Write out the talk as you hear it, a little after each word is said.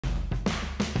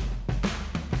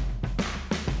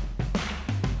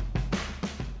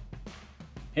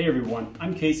Hey everyone,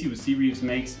 I'm Casey with CReeves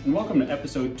Makes, and welcome to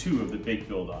episode 2 of the Big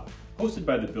Build Off, hosted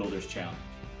by the Builders Challenge.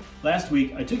 Last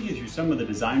week, I took you through some of the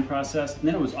design process, and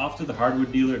then I was off to the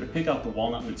hardwood dealer to pick out the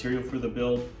walnut material for the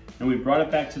build, and we brought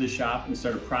it back to the shop and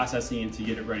started processing it to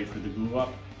get it ready for the glue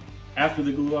up. After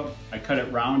the glue up, I cut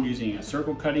it round using a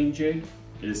circle cutting jig.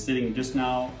 It is sitting just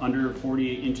now under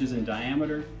 48 inches in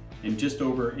diameter and just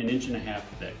over 1.5 inches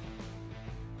thick.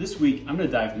 This week, I'm going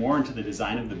to dive more into the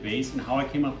design of the base and how I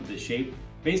came up with the shape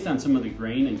based on some of the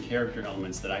grain and character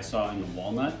elements that I saw in the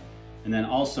walnut. And then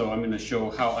also I'm going to show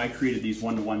how I created these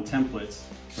one-to-one templates,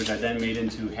 which I then made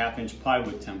into 1/2-inch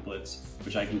plywood templates,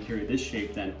 which I can carry this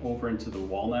shape then over into the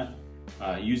walnut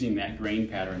using that grain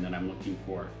pattern that I'm looking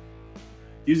for.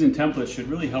 Using templates should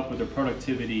really help with the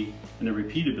productivity and the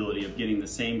repeatability of getting the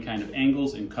same kind of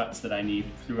angles and cuts that I need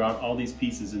throughout all these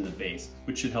pieces in the base,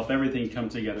 which should help everything come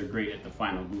together great at the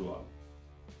final glue up.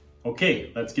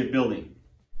 Okay, let's get building.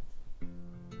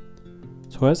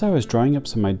 So as I was drawing up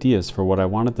some ideas for what I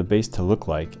wanted the base to look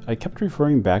like, I kept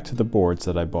referring back to the boards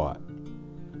that I bought.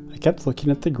 I kept looking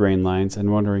at the grain lines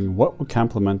and wondering what would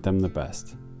complement them the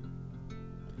best.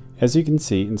 As you can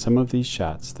see in some of these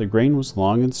shots, the grain was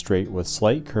long and straight with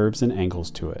slight curves and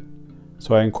angles to it,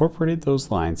 so I incorporated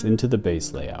those lines into the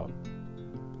base layout.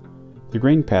 The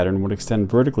grain pattern would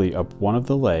extend vertically up one of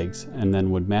the legs and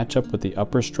then would match up with the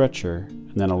upper stretcher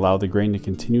and then allow the grain to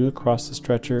continue across the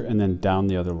stretcher and then down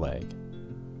the other leg.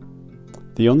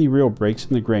 The only real breaks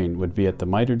in the grain would be at the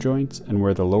miter joints and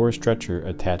where the lower stretcher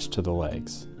attached to the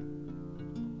legs.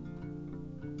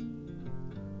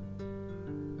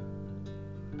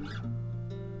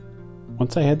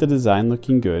 Once I had the design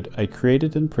looking good, I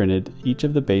created and printed each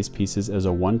of the base pieces as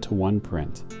a one-to-one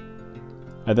print.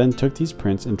 I then took these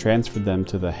prints and transferred them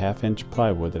to the 1/2-inch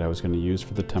plywood that I was going to use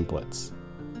for the templates.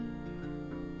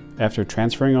 After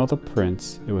transferring all the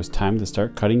prints, it was time to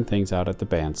start cutting things out at the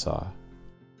bandsaw.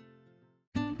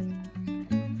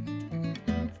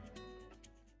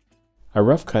 I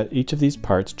rough cut each of these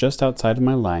parts just outside of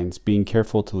my lines, being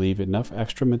careful to leave enough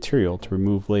extra material to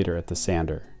remove later at the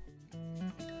sander.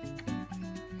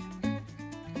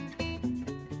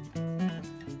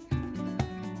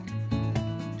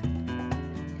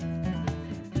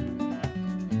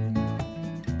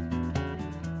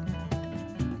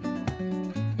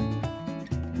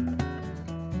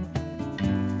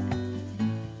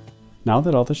 Now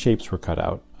that all the shapes were cut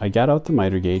out, I got out the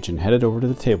miter gauge and headed over to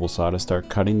the table saw to start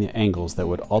cutting the angles that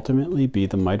would ultimately be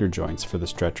the miter joints for the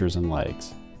stretchers and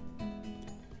legs.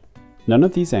 None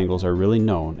of these angles are really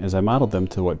known, as I modeled them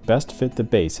to what best fit the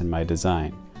base in my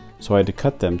design, so I had to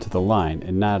cut them to the line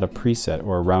and not a preset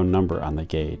or a round number on the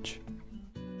gauge.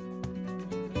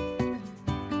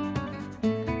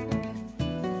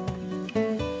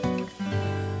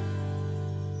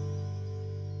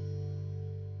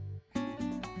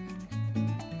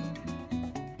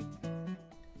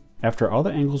 After all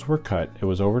the angles were cut, it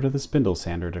was over to the spindle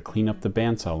sander to clean up the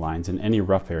bandsaw lines and any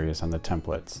rough areas on the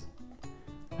templates.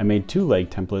 I made 2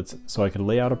 leg templates so I could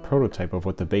lay out a prototype of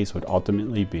what the base would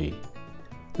ultimately be.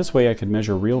 This way I could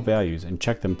measure real values and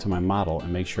check them to my model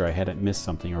and make sure I hadn't missed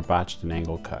something or botched an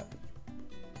angle cut.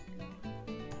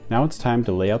 Now it's time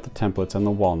to lay out the templates on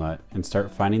the walnut and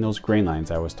start finding those grain lines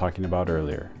I was talking about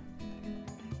earlier.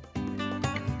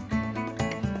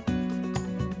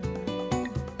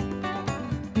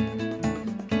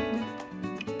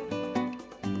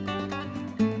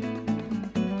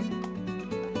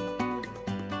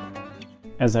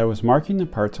 As I was marking the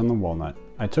parts on the walnut,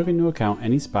 I took into account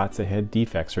any spots that had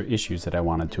defects or issues that I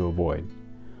wanted to avoid.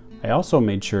 I also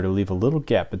made sure to leave a little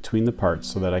gap between the parts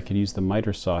so that I could use the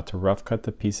miter saw to rough cut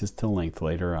the pieces to length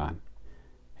later on.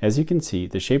 As you can see,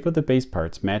 the shape of the base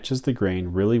parts matches the grain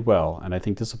really well, and I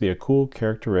think this will be a cool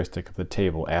characteristic of the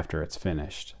table after it's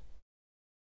finished.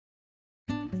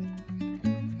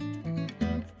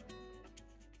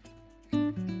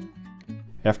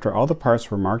 After all the parts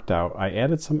were marked out, I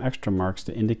added some extra marks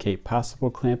to indicate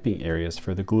possible clamping areas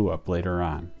for the glue up later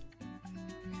on.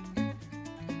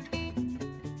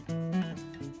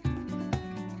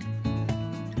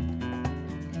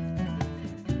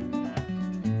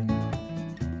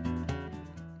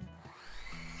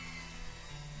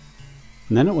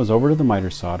 And then it was over to the miter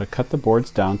saw to cut the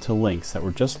boards down to lengths that were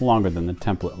just longer than the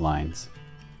template lines.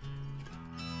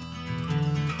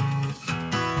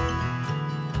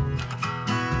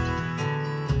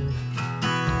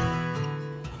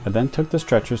 I then took the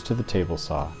stretchers to the table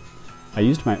saw. I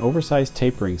used my oversized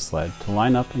tapering sled to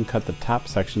line up and cut the top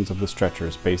sections of the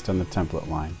stretchers based on the template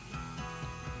line.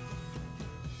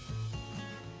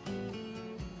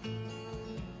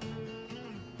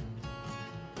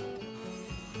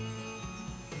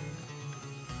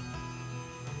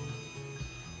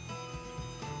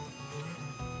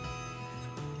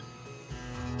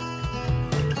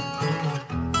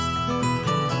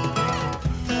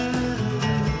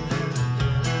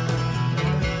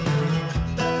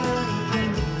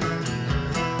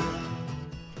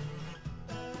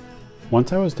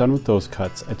 Once I was done with those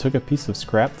cuts, I took a piece of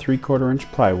scrap 3/4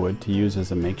 inch plywood to use as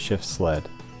a makeshift sled.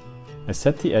 I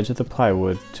set the edge of the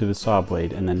plywood to the saw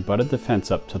blade and then butted the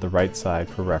fence up to the right side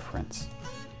for reference.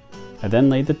 I then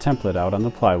laid the template out on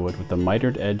the plywood with the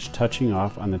mitered edge touching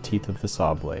off on the teeth of the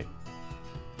saw blade.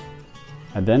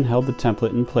 I then held the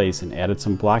template in place and added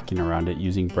some blocking around it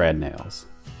using brad nails.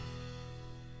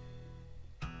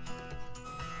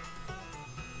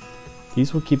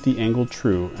 These will keep the angle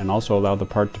true and also allow the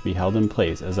part to be held in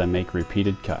place as I make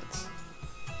repeated cuts.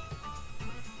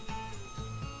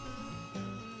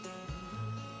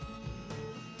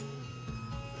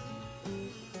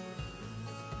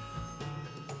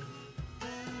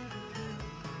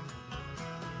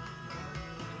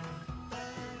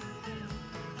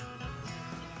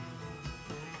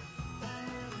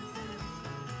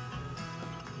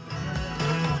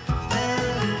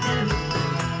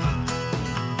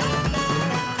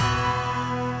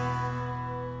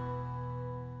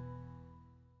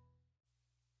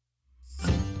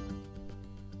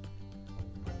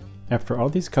 After all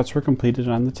these cuts were completed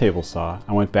on the table saw,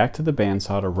 I went back to the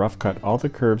bandsaw to rough cut all the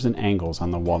curves and angles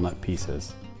on the walnut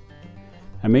pieces.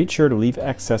 I made sure to leave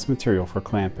excess material for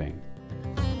clamping.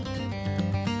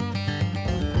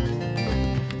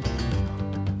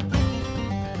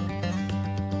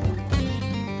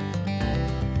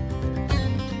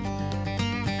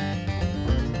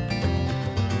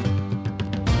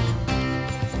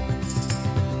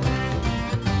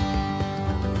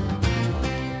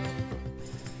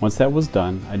 Once that was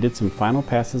done, I did some final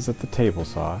passes at the table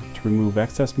saw to remove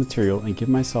excess material and give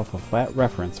myself a flat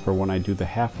reference for when I do the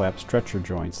half-lap stretcher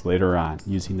joints later on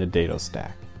using the dado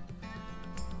stack.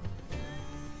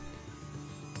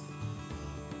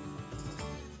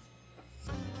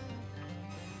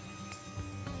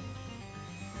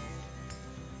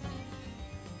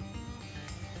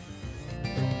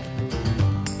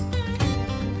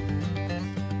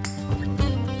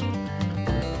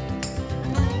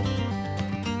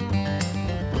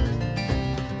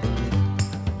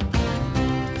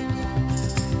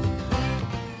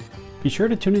 Be sure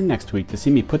to tune in next week to see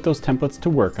me put those templates to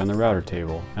work on the router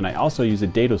table, and I also use a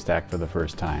dado stack for the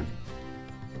first time.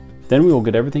 Then we will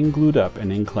get everything glued up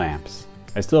and in clamps.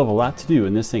 I still have a lot to do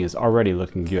and this thing is already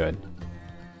looking good.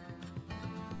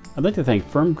 I'd like to thank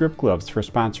Firm Grip Gloves for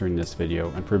sponsoring this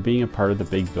video and for being a part of the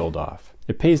big build-off.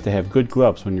 It pays to have good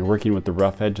gloves when you're working with the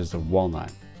rough edges of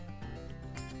walnut.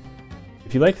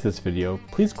 If you liked this video,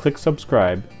 please click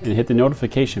subscribe and hit the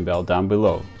notification bell down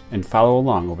below and follow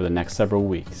along over the next several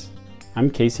weeks. I'm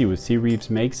Casey with CReeves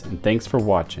Makes, and thanks for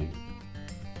watching.